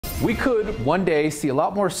We could one day see a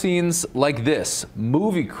lot more scenes like this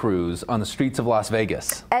movie crews on the streets of Las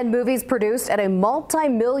Vegas. And movies produced at a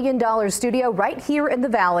multi-million-dollar studio right here in the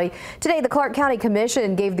Valley. Today, the Clark County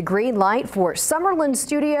Commission gave the green light for Summerlin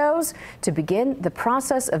Studios to begin the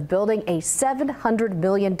process of building a $700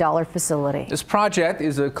 million facility. This project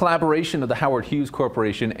is a collaboration of the Howard Hughes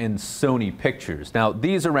Corporation and Sony Pictures. Now,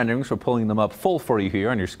 these are renderings. We're pulling them up full for you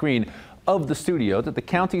here on your screen of the studio that the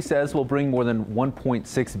county says will bring more than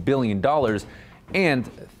 $1.6 billion and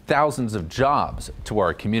thousands of jobs to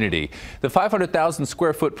our community. The 500,000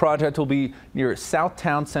 square foot project will be near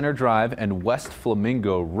Southtown Center Drive and West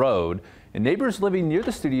Flamingo Road. And neighbors living near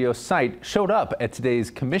the studio site showed up at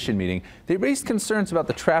today's commission meeting. They raised concerns about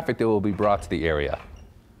the traffic that will be brought to the area.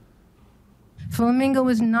 Flamingo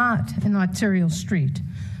is not an arterial street.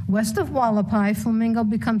 West of Wallapai, Flamingo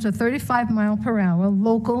becomes a 35-mile-per-hour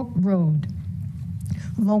local road.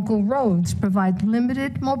 Local roads provide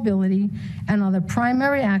limited mobility and are the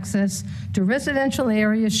primary access to residential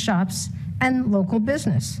areas, shops, and local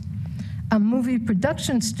business. A movie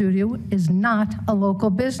production studio is not a local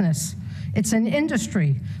business. It's an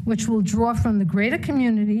industry which will draw from the greater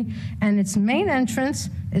community, and its main entrance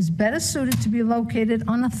is better suited to be located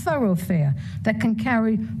on a thoroughfare that can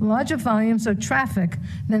carry larger volumes of traffic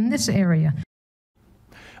than this area.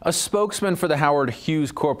 A spokesman for the Howard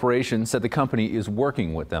Hughes Corporation said the company is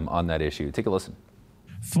working with them on that issue. Take a listen.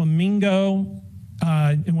 Flamingo,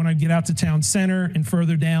 and when I get out to town center and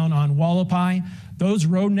further down on Wallapai, those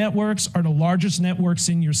road networks are the largest networks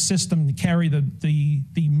in your system to carry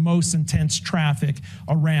the most intense traffic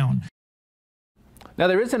around. Now,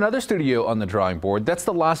 there is another studio on the drawing board. That's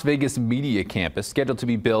the Las Vegas Media Campus, scheduled to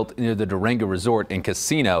be built near the Durango Resort and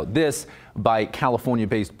Casino. This by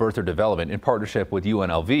California-based Berther Development in partnership with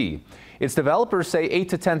UNLV. Its developers say 8,000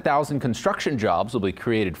 to 10,000 construction jobs will be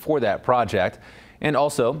created for that project. And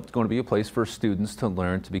also, it's going to be a place for students to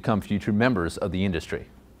learn to become future members of the industry.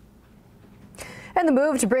 And the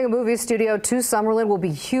move to bring a movie studio to Summerlin will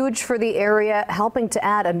be huge for the area, helping to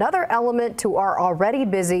add another element to our already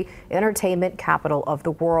busy entertainment capital of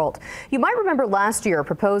the world. You might remember last year a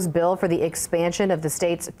proposed bill for the expansion of the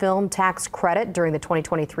state's film tax credit during the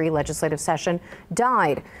 2023 legislative session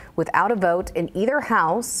died without a vote in either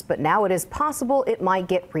house, but now it is possible it might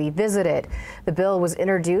get revisited. The bill was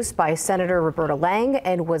introduced by Senator Roberta Lang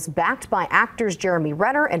and was backed by actors Jeremy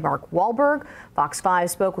Renner and Mark Wahlberg. Fox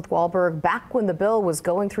 5 spoke with Wahlberg back when the bill was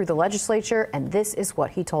going through the legislature, and this is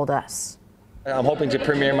what he told us. I'm hoping to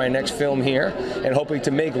premiere my next film here and hoping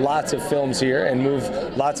to make lots of films here and move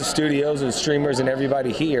lots of studios and streamers and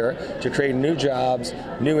everybody here to create new jobs,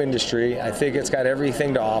 new industry. I think it's got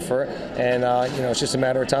everything to offer, and it's just a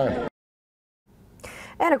matter of time.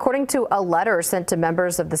 And according to a letter sent to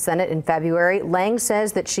members of the Senate in February, Lang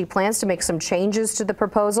says that she plans to make some changes to the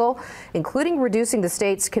proposal, including reducing the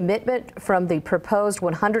state's commitment from the proposed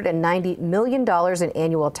 $190 million in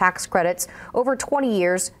annual tax credits over 20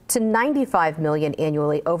 years to $95 million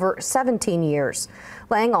annually over 17 years.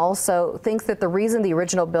 Lang also thinks that the reason the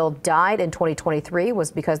original bill died in 2023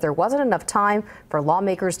 was because there wasn't enough time for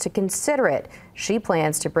lawmakers to consider it. She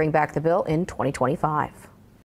plans to bring back the bill in 2025.